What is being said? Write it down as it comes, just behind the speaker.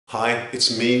Hi,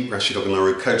 it's me, Rashid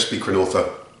Ogunlaru, coach, speaker and author.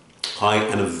 Hi,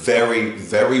 and a very,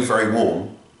 very, very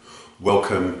warm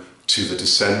welcome to the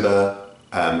December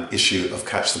issue of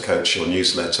Catch the Coach, your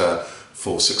newsletter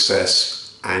for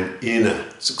success and inner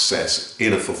success,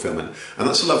 inner fulfillment. And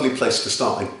that's a lovely place to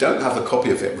start. I don't have a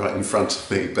copy of it right in front of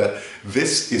me, but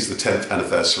this is the 10th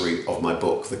anniversary of my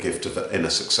book, The Gift of Inner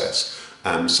Success.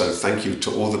 So thank you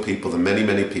to all the people, the many,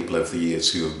 many people over the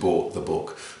years who have bought the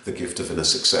book, The Gift of Inner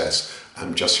Success.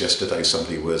 Just yesterday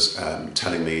somebody was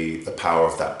telling me the power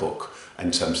of that book in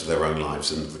terms of their own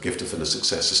lives, and The Gift of Inner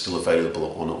Success is still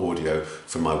available on audio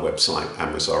from my website,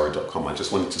 amrosario.com. I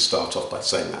just wanted to start off by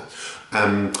saying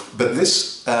that. But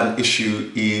this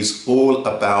issue is all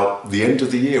about the end of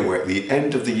the year. We're at the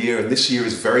end of the year, and this year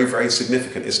is very, very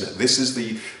significant, isn't it? This is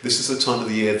the time of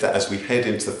the year that as we head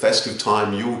into the festive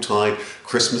time, Yuletide,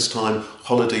 Christmas time,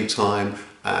 holiday time,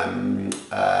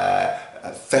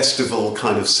 festival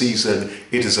kind of season,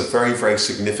 it is a very, very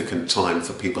significant time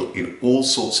for people in all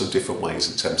sorts of different ways,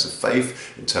 in terms of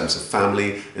faith, in terms of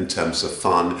family, in terms of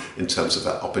fun, in terms of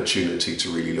that opportunity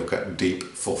to really look at deep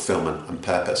fulfillment and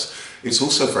purpose. It's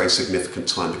also a very significant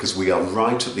time because we are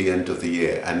right at the end of the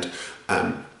year, and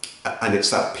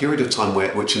it's that period of time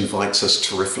which invites us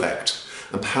to reflect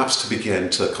and perhaps to begin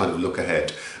to kind of look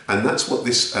ahead. And that's what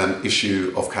this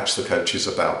issue of Catch the Coach is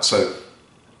about. So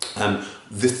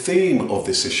the theme of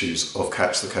this issue of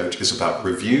Catch the Coach is about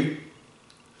review,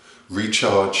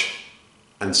 recharge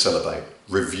and celebrate.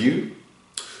 Review,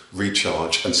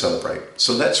 recharge and celebrate.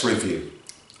 So let's review.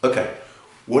 Okay,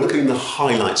 what have been the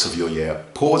highlights of your year?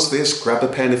 Pause this, grab a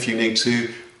pen if you need to,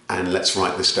 and let's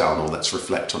write this down or let's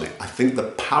reflect on it. I think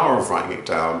the power of writing it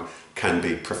down can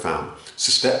be profound.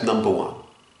 So step number one,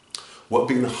 what have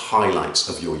been the highlights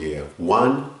of your year?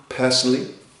 One,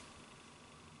 personally,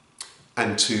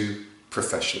 and two,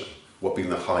 professionally. What have been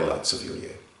the highlights of your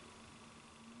year?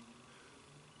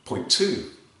 Point two,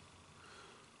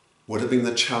 what have been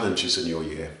the challenges in your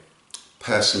year,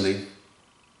 personally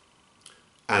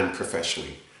and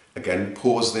professionally? Again,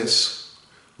 pause this,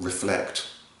 reflect,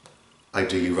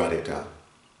 ideally write it down.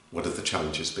 What have the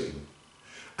challenges been?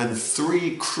 And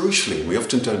three, crucially, and we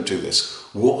often don't do this,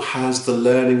 what has the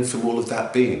learning from all of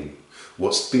that been?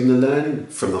 What's been the learning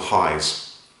from the highs?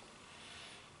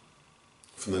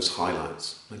 From those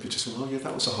highlights. Maybe just, oh yeah,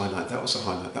 that was a highlight, that was a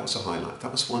highlight, that was a highlight,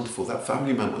 that was wonderful, that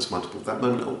family moment was wonderful, that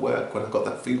moment at work when I got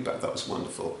that feedback, that was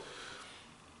wonderful.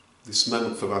 This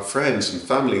moment for my friends and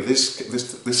family, this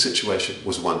situation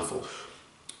was wonderful.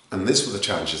 And these were the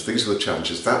challenges, these were the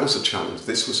challenges, that was a challenge,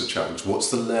 this was a challenge.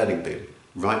 What's the learning been?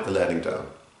 Write the learning down.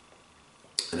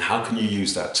 And how can you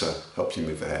use that to help you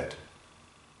move ahead?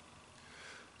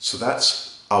 So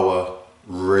that's our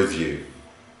review.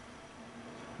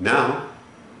 Now,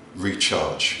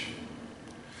 recharge.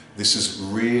 This is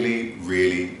really,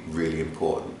 really, really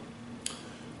important.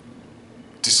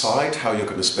 Decide how you're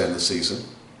going to spend the season.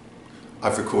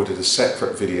 I've recorded a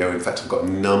separate video. In fact, I've got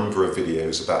a number of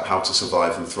videos about how to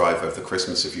survive and thrive over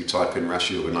Christmas. If you type in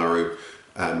Rashid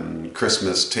Ogunlaru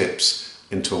Christmas tips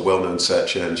into a well-known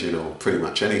search engine, or pretty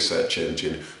much any search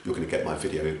engine, you're going to get my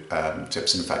video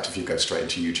tips. In fact, if you go straight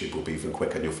into YouTube, it will be even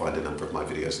quicker and you'll find a number of my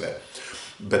videos there.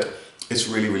 But it's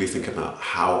really, really think about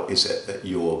how is it that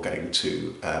you're going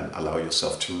to allow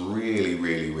yourself to really,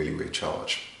 really, really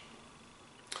recharge.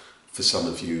 For some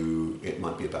of you, it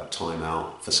might be about time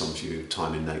out. For some of you,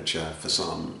 time in nature. For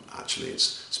some, actually,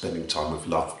 it's spending time with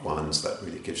loved ones that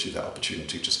really gives you that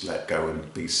opportunity to just let go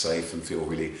and be safe and feel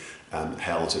really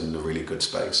held in a really good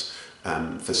space.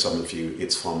 For some of you,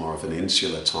 it's far more of an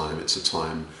insular time. It's a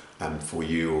time for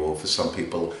you, or for some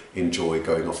people, enjoy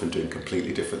going off and doing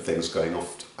completely different things, going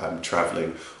off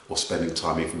traveling, or spending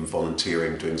time even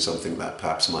volunteering, doing something that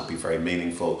perhaps might be very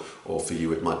meaningful, or for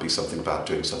you it might be something about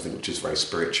doing something which is very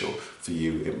spiritual. For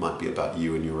you it might be about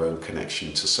you and your own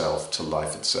connection to self, to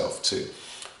life itself, to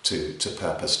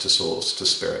purpose, to source, to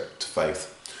spirit, to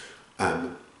faith.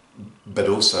 But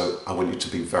also I want you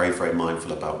to be very, very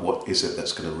mindful about what is it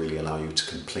that's going to really allow you to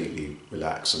completely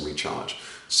relax and recharge.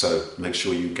 So make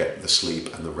sure you get the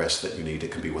sleep and the rest that you need.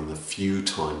 It can be one of the few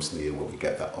times in the year where we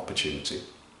get that opportunity.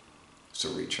 So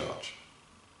recharge.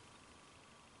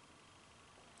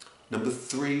 Number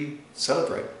three,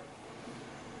 celebrate.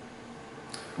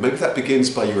 Maybe that begins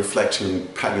by you reflecting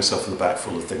and patting yourself on the back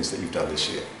for all the things that you've done this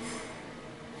year.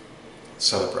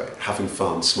 Celebrate, having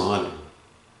fun, smiling.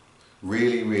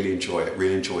 Really, really enjoy it,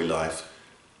 really enjoy life.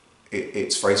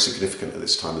 It's very significant at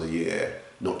this time of the year,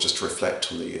 not just to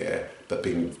reflect on the year, but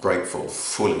being grateful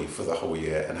fully for the whole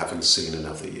year and having seen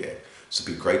another year. So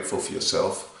be grateful for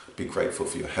yourself, be grateful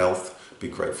for your health, be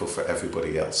grateful for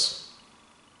everybody else.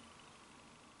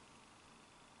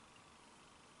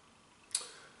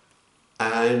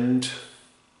 And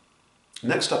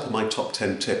next up are my top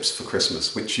 10 tips for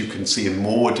Christmas, which you can see in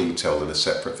more detail in a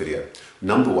separate video.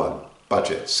 Number 1,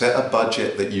 budget. Set a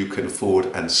budget that you can afford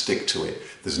and stick to it.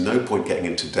 There's no point getting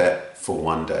into debt for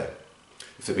one day.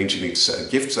 If it means you need to set a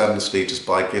gifts amnesty, just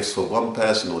buy gifts for one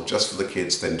person or just for the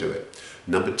kids, then do it.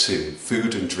 Number 2,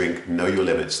 food and drink, know your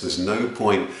limits. There's no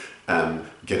point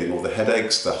getting all the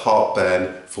headaches, the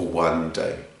heartburn for one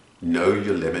day. Know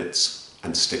your limits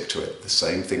and stick to it. The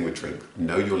same thing with drink.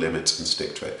 Know your limits and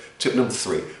stick to it. Tip number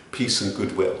 3, peace and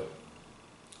goodwill.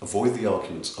 Avoid the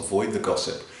arguments, avoid the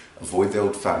gossip, avoid the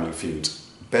old family feuds.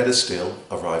 Better still,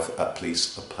 arrive at a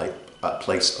place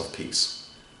of peace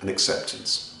and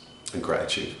acceptance and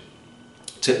gratitude.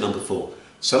 Tip number 4,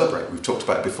 celebrate. We've talked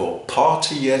about it before.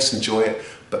 Party, yes, enjoy it,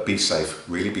 but be safe.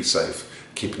 Really be safe.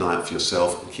 Keep an eye out for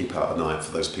yourself and keep out an eye out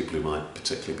for those people who might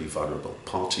particularly be vulnerable.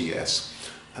 Party, yes,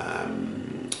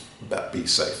 but be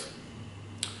safe.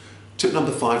 Tip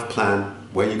number 5, plan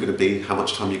where you're going to be, how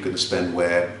much time you're going to spend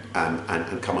where,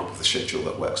 and come up with a schedule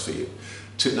that works for you.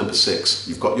 Tip number 6,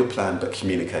 you've got your plan, but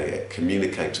communicate it.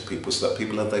 Communicate to people so that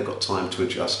people have they've got time to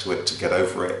adjust to it, to get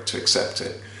over it, to accept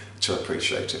it, to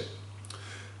appreciate it.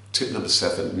 Tip number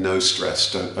 7, no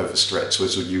stress, don't overstretch. So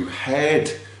as you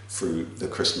head through the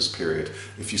Christmas period,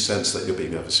 if you sense that you're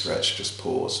being overstretched, just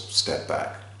pause, step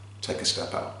back, take a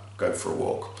step out, go for a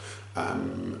walk,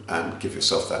 and give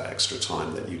yourself that extra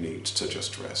time that you need to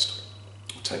just rest.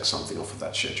 Take something off of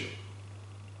that schedule.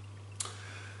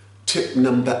 Tip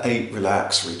number 8,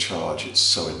 relax, recharge. It's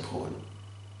so important.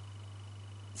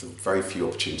 There's very few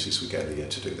opportunities we get in the year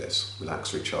to do this.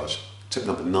 Relax, recharge. Tip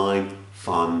number 9,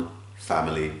 fun,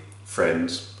 family,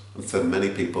 friends, and for many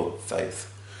people,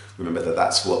 faith. Remember that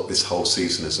that's what this whole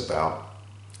season is about.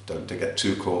 Don't get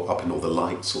too caught up in all the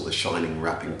lights, all the shining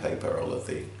wrapping paper, all of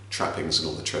the trappings and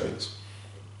all the trimmings.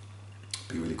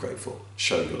 Be really grateful,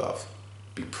 show your love,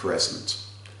 be present,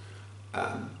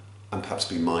 and perhaps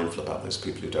be mindful about those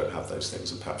people who don't have those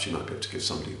things, and perhaps you might be able to give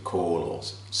somebody a call or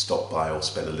stop by or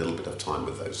spend a little bit of time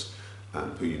with those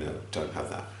who you know don't have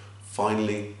that.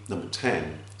 Finally, number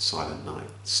 10, silent night.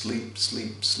 Sleep,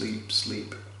 sleep, sleep,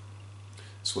 sleep.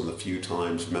 It's one of the few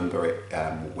times, remember it,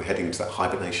 we're heading into that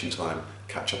hibernation time,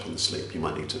 catch up on the sleep. You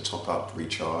might need to top up,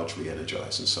 recharge,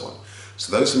 re-energize, and so on.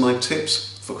 So those are my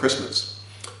tips for Christmas.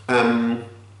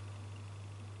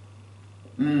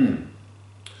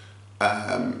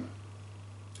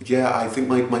 Yeah, I think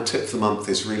my tip for the month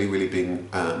is really being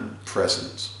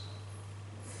present.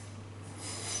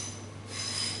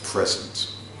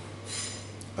 Present.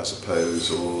 I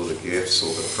suppose all the gifts,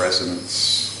 all the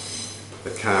presents,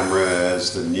 the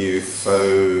cameras, the new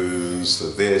phones, the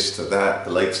this, the that,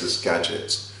 the latest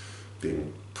gadgets,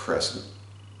 being present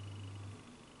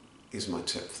is my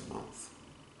tip for the month.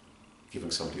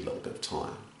 Giving somebody a little bit of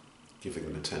time, giving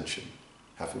them attention,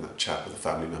 having that chat with a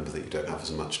family member that you don't have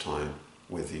as much time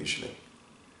with usually,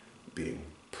 being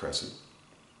present.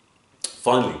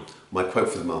 Finally, my quote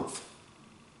for the month,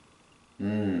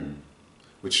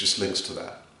 which just links to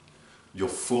that. Your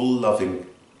full loving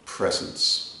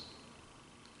presence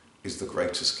is the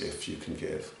greatest gift you can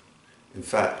give. In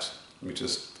fact, let me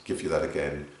just give you that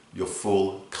again. Your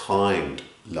full, kind,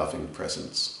 loving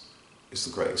presence is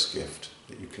the greatest gift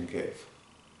that you can give.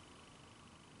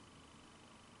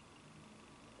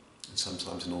 And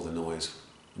sometimes in all the noise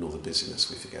and all the busyness,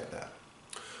 we forget that.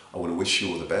 I want to wish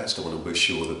you all the best. I want to wish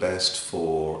you all the best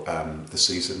for the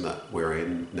season that we're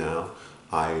in now.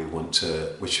 I want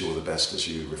to wish you all the best as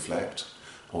you reflect.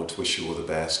 I want to wish you all the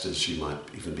best as you might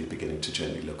even be beginning to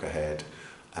gently look ahead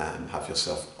and have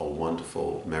yourself a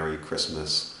wonderful, Merry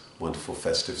Christmas, wonderful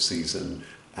festive season,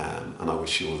 and I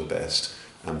wish you all the best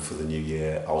for the new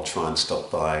year. I'll try and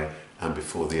stop by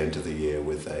before the end of the year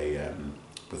with an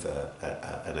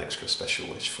extra special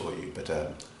wish for you. But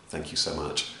thank you so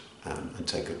much and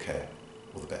take good care.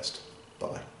 All the best.